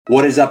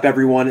What is up,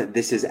 everyone?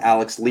 This is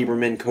Alex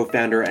Lieberman,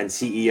 co-founder and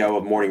CEO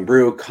of Morning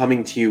Brew,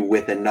 coming to you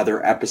with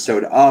another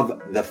episode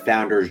of The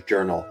Founder's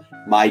Journal,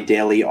 my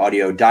daily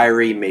audio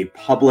diary made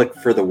public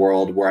for the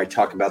world, where I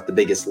talk about the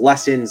biggest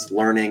lessons,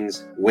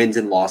 learnings, wins,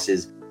 and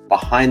losses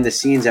behind the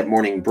scenes at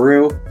Morning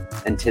Brew.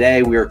 And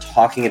today we are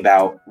talking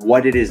about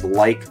what it is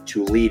like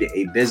to lead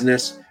a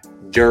business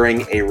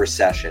during a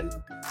recession.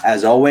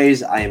 As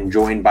always, I am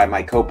joined by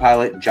my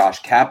co-pilot,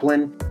 Josh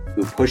Kaplan,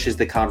 who pushes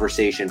the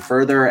conversation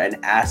further and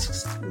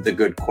asks the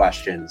good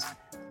questions.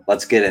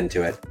 Let's get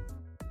into it.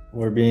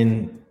 We're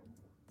being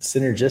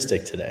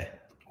synergistic today.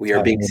 We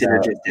are being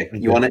synergistic.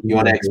 You want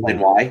to explain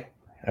why?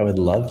 I would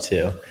love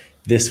to.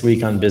 This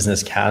week on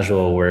Business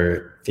Casual,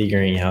 we're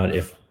figuring out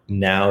if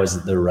now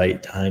is the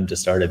right time to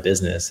start a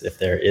business, if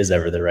there is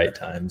ever the right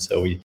time.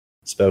 So we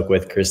spoke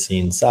with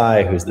Christine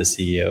Tsai, who's the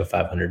CEO of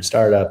 500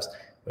 Startups.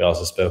 We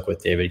also spoke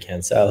with David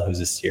Cancel, who's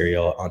a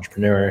serial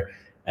entrepreneur.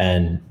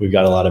 And we've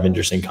got a lot of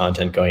interesting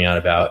content going out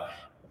about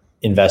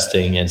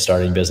investing and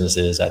starting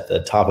businesses at the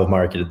top of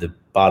market, at the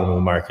bottom of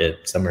the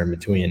market, somewhere in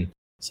between.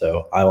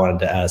 So I wanted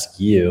to ask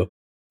you,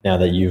 now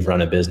that you've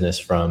run a business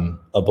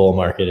from a bull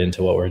market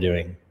into what we're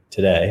doing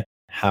today,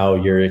 how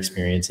your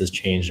experience has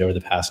changed over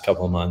the past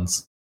couple of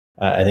months.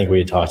 I think we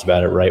had talked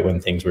about it right when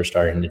things were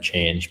starting to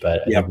change,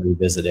 but I think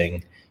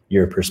revisiting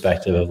your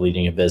perspective of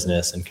leading a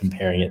business and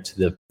comparing it to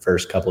the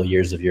first couple of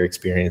years of your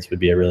experience would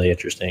be a really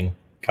interesting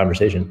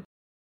conversation.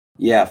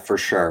 Yeah, for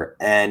sure.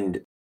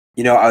 And,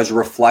 I was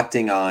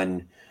reflecting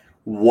on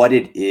what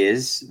it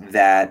is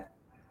that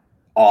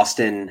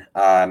Austin,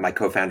 my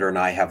co-founder, and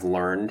I have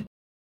learned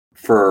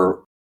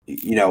for,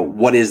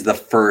 what is the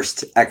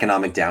first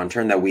economic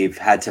downturn that we've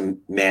had to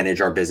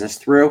manage our business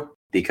through.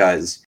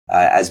 Because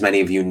as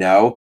many of you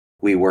know,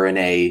 we were in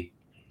a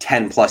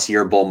 10 plus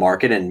year bull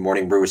market, and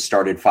Morning Brew was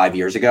started 5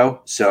 years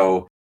ago.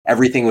 So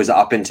everything was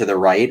up and to the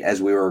right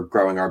as we were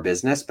growing our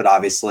business. But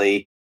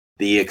obviously,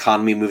 the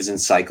economy moves in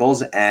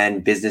cycles,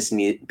 and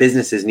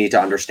businesses need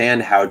to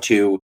understand how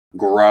to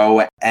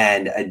grow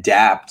and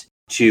adapt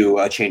to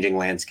a changing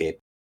landscape.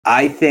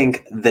 I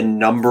think the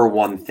number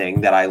one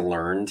thing that I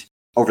learned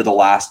over the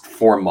last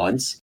 4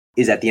 months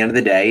is, at the end of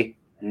the day,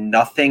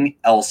 nothing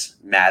else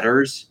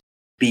matters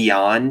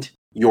beyond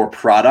your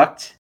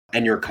product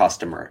and your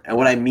customer. And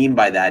what I mean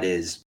by that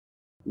is,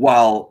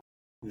 while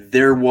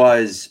there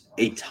was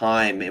a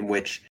time in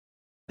which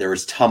there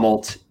was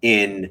tumult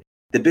in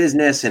the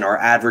business and our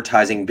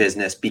advertising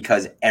business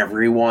because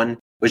everyone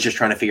was just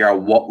trying to figure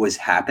out what was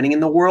happening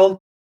in the world.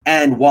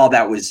 And while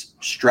that was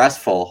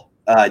stressful,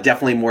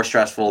 definitely more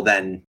stressful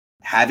than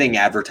having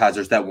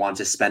advertisers that want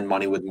to spend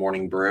money with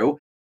Morning Brew,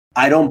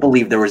 I don't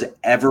believe there was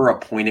ever a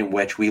point in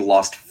which we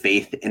lost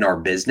faith in our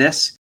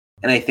business.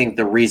 And I think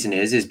the reason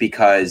is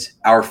because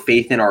our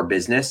faith in our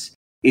business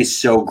is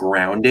so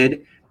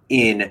grounded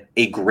in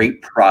a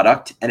great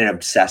product and an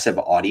obsessive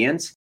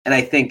audience. And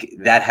I think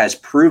that has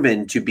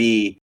proven to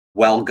be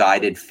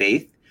well-guided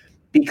faith,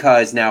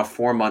 because now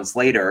 4 months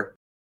later,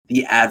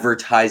 the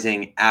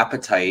advertising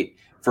appetite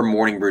for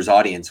Morning Brew's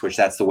audience, which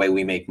that's the way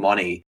we make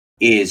money,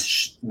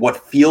 is what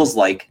feels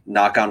like,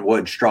 knock on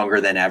wood, stronger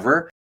than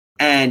ever.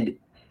 And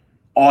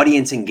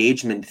audience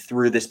engagement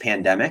through this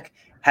pandemic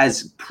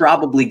has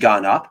probably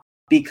gone up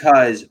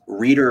because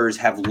readers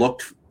have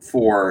looked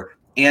for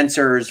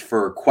answers,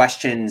 for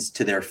questions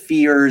to their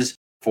fears,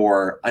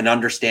 for an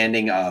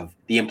understanding of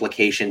the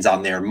implications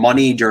on their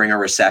money during a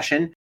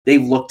recession.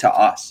 They've looked to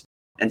us.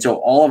 And so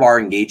all of our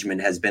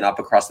engagement has been up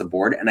across the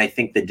board. And I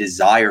think the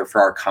desire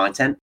for our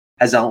content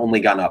has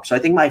only gone up. So I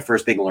think my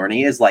first big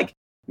learning is,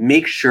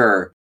 make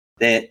sure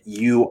that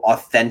you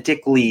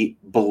authentically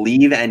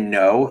believe and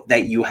know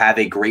that you have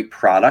a great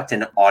product,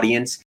 an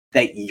audience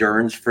that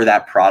yearns for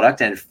that product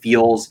and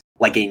feels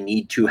like a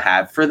need to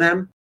have for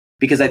them.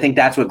 Because I think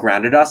that's what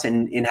grounded us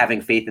in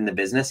having faith in the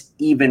business,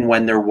 even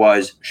when there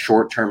was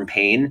short-term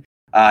pain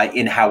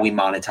in how we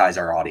monetize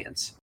our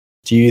audience.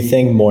 Do you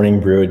think Morning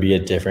Brew would be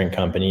a different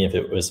company if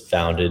it was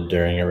founded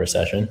during a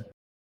recession?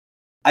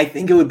 I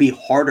think it would be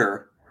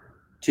harder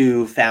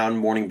to found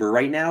Morning Brew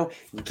right now,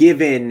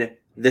 given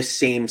the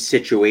same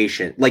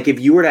situation. Like, if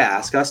you were to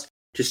ask us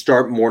to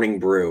start Morning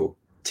Brew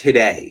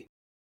today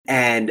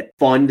and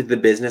fund the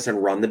business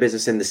and run the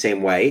business in the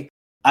same way,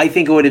 I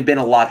think it would have been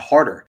a lot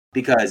harder,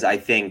 because I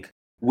think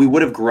we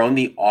would have grown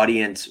the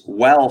audience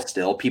well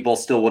still. People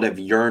still would have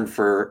yearned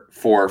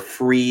for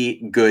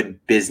free, good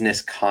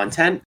business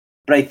content.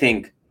 But I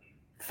think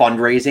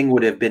fundraising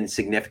would have been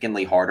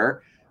significantly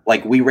harder.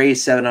 Like, we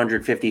raised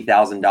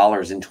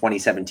 $750,000 in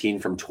 2017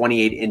 from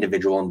 28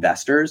 individual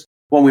investors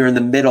when we were in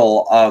the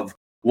middle of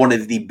one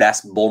of the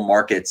best bull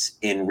markets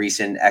in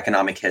recent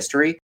economic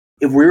history.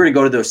 If we were to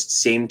go to those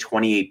same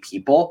 28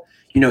 people,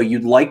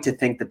 you'd like to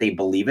think that they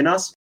believe in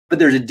us, but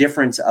there's a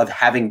difference of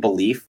having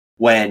belief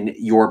when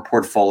your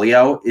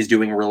portfolio is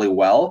doing really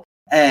well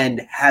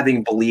and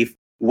having belief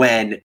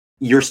when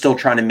you're still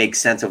trying to make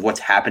sense of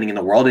what's happening in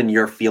the world and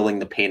you're feeling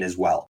the pain as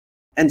well.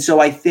 And so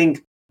I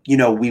think,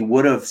 we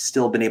would have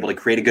still been able to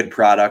create a good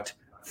product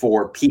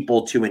for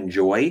people to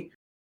enjoy,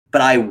 but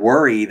I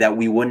worry that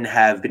we wouldn't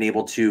have been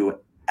able to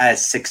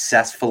as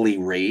successfully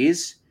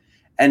raise.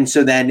 And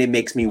so then it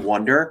makes me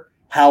wonder,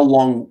 how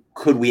long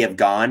could we have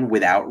gone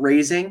without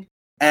raising?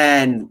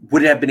 And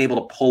would it have been able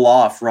to pull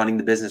off running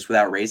the business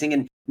without raising?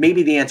 And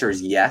maybe the answer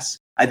is yes.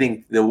 I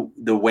think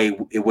the way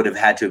it would have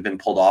had to have been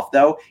pulled off,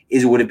 though,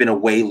 is it would have been a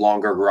way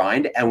longer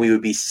grind, and we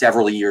would be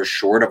several years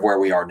short of where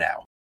we are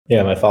now.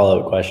 Yeah, my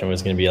follow-up question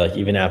was going to be like,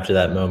 even after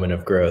that moment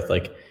of growth,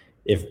 like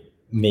if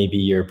maybe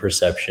your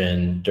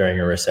perception during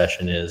a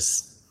recession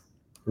is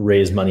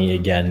raise money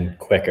again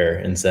quicker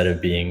instead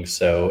of being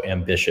so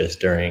ambitious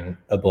during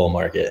a bull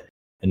market.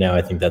 And now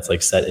I think that's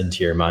like set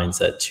into your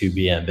mindset to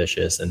be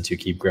ambitious and to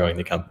keep growing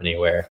the company,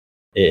 where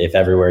if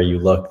everywhere you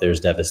look, there's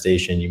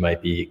devastation, you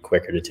might be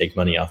quicker to take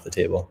money off the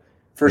table.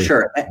 For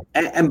sure.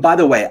 And by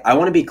the way, I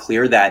want to be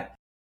clear that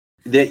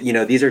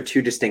these are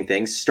two distinct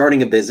things.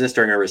 Starting a business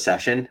during a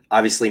recession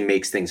obviously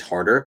makes things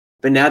harder.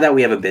 But now that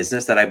we have a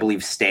business that I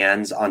believe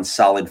stands on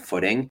solid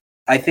footing,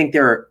 I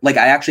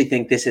actually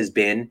think this has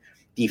been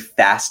the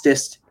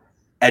fastest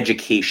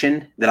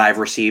education that I've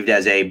received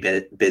as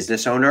a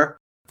business owner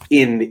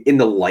in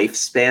the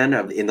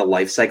lifespan in the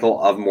life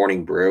cycle of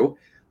Morning Brew.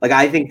 Like,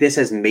 I think this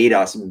has made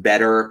us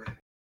better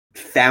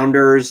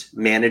founders,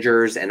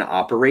 managers, and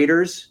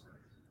operators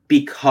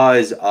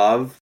because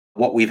of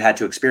what we've had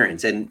to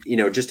experience. And,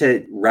 just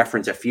to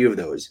reference a few of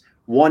those,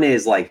 one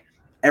is like,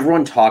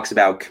 everyone talks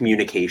about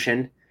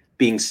communication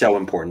being so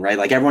important, right?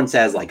 Like, everyone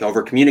says like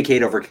over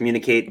communicate.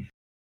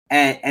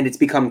 And it's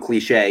become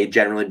cliche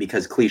generally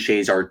because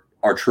cliches are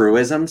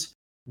truisms.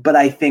 But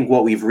I think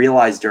what we've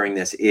realized during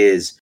this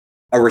is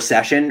a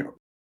recession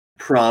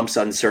prompts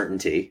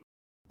uncertainty.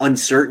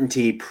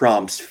 Uncertainty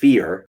prompts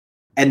fear.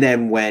 And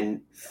then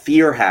when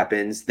fear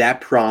happens,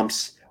 that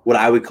prompts what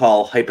I would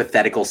call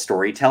hypothetical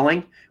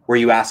storytelling, where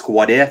you ask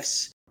what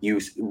ifs,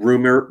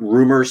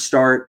 rumors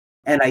start.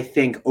 And I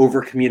think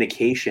over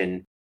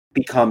communication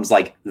becomes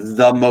like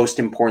the most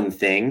important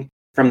thing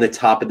from the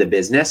top of the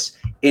business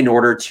in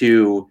order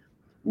to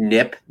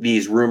nip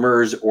these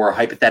rumors or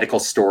hypothetical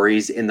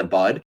stories in the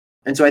bud.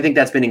 And so I think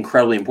that's been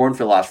incredibly important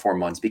for the last 4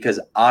 months, because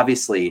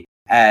obviously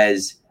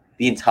as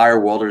the entire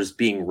world is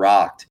being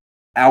rocked,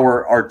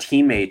 our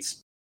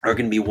teammates are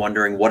going to be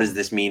wondering, what does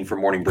this mean for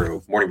Morning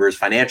Brew? Morning Brew's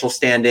financial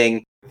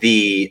standing,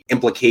 the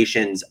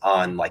implications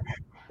on like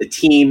the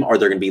team. Are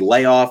there going to be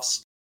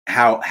layoffs?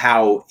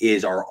 How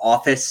is our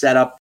office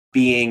setup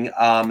being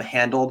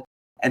handled?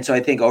 And so I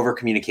think over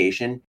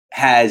communication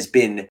has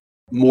been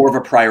more of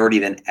a priority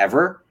than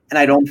ever. And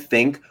I don't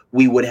think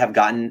we would have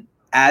gotten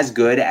as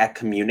good at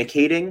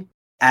communicating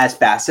as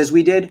fast as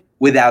we did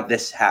without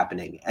this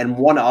happening. And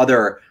one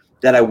other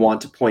that I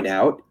want to point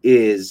out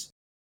is,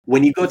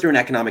 when you go through an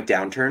economic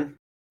downturn,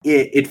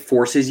 it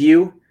forces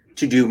you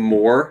to do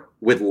more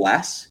with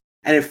less,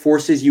 and it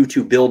forces you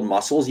to build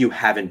muscles you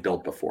haven't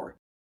built before.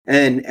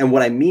 And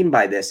what I mean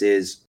by this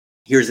is,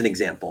 here's an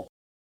example.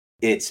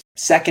 It's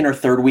second or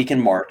third week in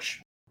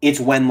March. It's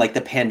when like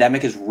the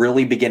pandemic is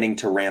really beginning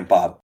to ramp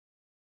up.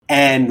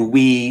 And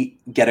we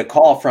get a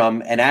call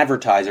from an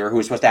advertiser who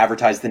was supposed to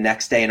advertise the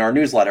next day in our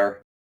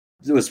newsletter.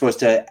 It was supposed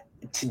to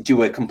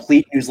do a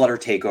complete newsletter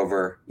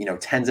takeover,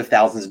 tens of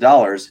thousands of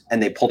dollars,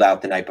 and they pulled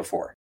out the night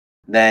before.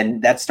 Then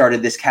that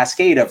started this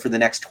cascade of, for the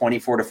next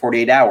 24 to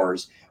 48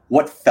 hours,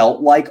 what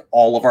felt like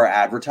all of our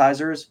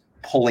advertisers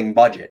pulling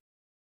budget.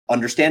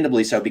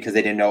 Understandably so, because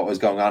they didn't know what was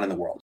going on in the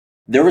world.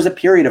 There was a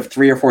period of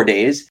 3 or 4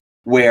 days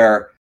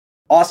where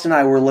Austin and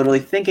I were literally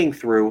thinking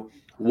through,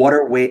 what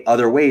are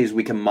other ways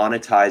we can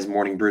monetize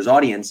Morning Brew's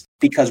audience,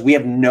 because we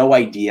have no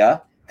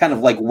idea kind of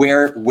like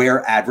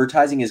where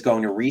advertising is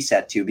going to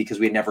reset to, because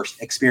we had never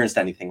experienced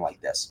anything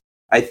like this.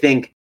 I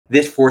think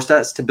this forced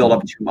us to build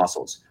up two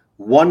muscles.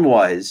 One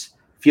was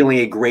feeling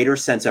a greater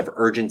sense of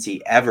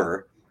urgency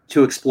ever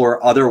to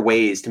explore other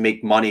ways to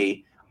make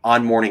money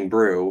on Morning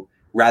Brew,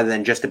 rather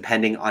than just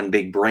depending on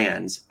big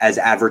brands, as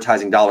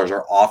advertising dollars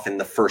are often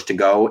the first to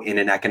go in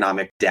an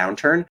economic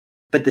downturn.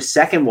 But the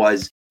second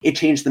was, it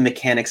changed the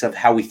mechanics of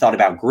how we thought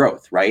about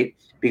growth, right?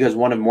 Because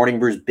one of Morning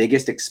Brew's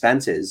biggest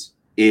expenses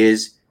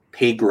is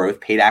paid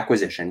growth, paid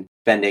acquisition,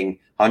 spending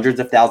hundreds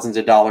of thousands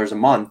of dollars a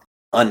month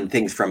on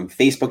things from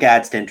Facebook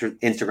ads to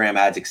Instagram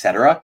ads, et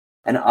cetera.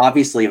 And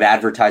obviously, if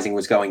advertising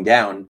was going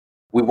down,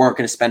 we weren't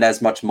going to spend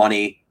as much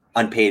money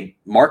on paid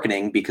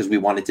marketing, because we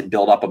wanted to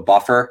build up a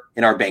buffer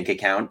in our bank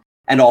account.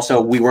 And also,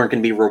 we weren't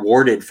going to be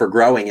rewarded for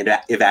growing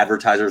if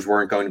advertisers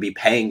weren't going to be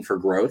paying for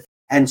growth.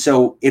 And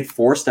so it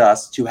forced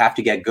us to have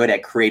to get good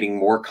at creating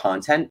more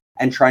content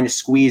and trying to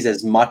squeeze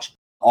as much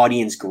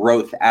audience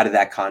growth out of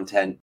that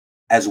content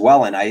as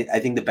well. And I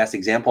think the best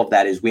example of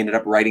that is, we ended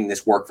up writing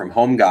this work from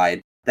home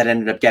guide that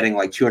ended up getting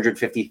like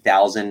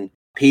 250,000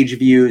 page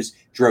views,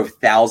 drove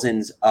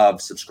thousands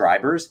of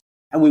subscribers.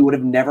 And we would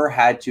have never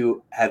had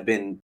to have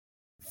been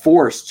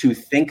forced to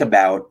think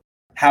about,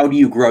 how do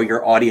you grow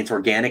your audience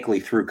organically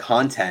through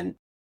content,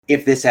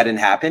 if this hadn't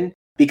happened,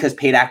 because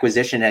paid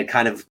acquisition had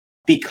kind of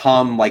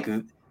become like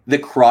the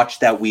crutch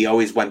that we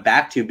always went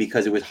back to,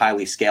 because it was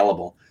highly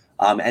scalable.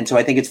 And so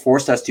I think it's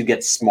forced us to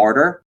get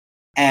smarter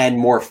and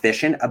more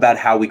efficient about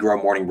how we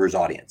grow Morning Brew's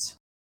audience.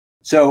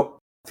 So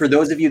for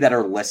those of you that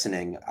are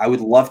listening, I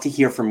would love to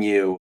hear from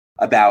you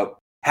about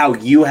how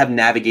you have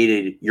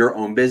navigated your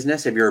own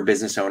business, if you're a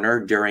business owner,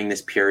 during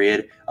this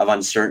period of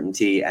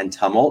uncertainty and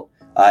tumult.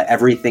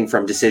 Everything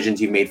from decisions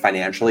you've made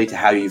financially to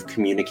how you've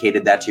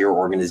communicated that to your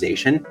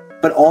organization.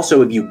 But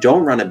also, if you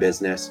don't run a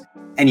business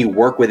and you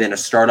work within a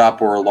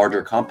startup or a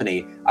larger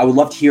company, I would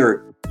love to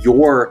hear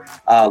your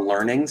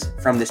learnings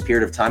from this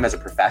period of time as a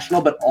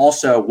professional, but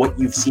also what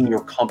you've seen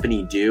your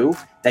company do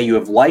that you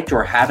have liked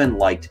or haven't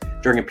liked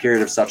during a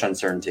period of such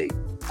uncertainty.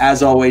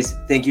 As always,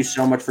 thank you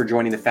so much for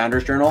joining the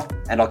Founders Journal,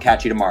 and I'll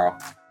catch you tomorrow.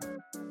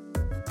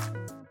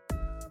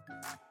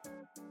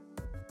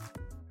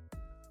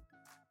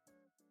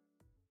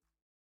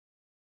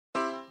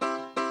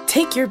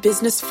 Take your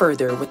business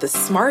further with the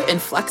smart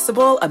and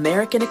flexible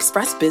American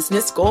Express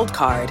Business Gold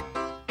Card.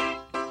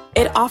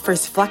 It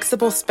offers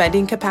flexible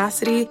spending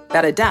capacity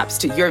that adapts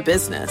to your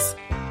business.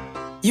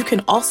 You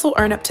can also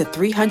earn up to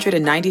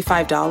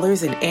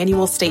 $395 in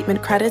annual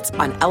statement credits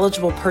on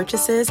eligible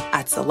purchases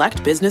at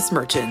select business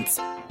merchants.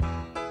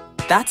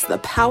 That's the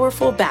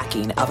powerful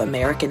backing of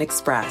American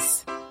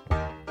Express.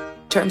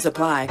 Terms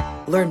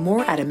apply. Learn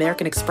more at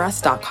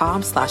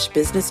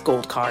americanexpress.com/business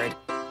gold card.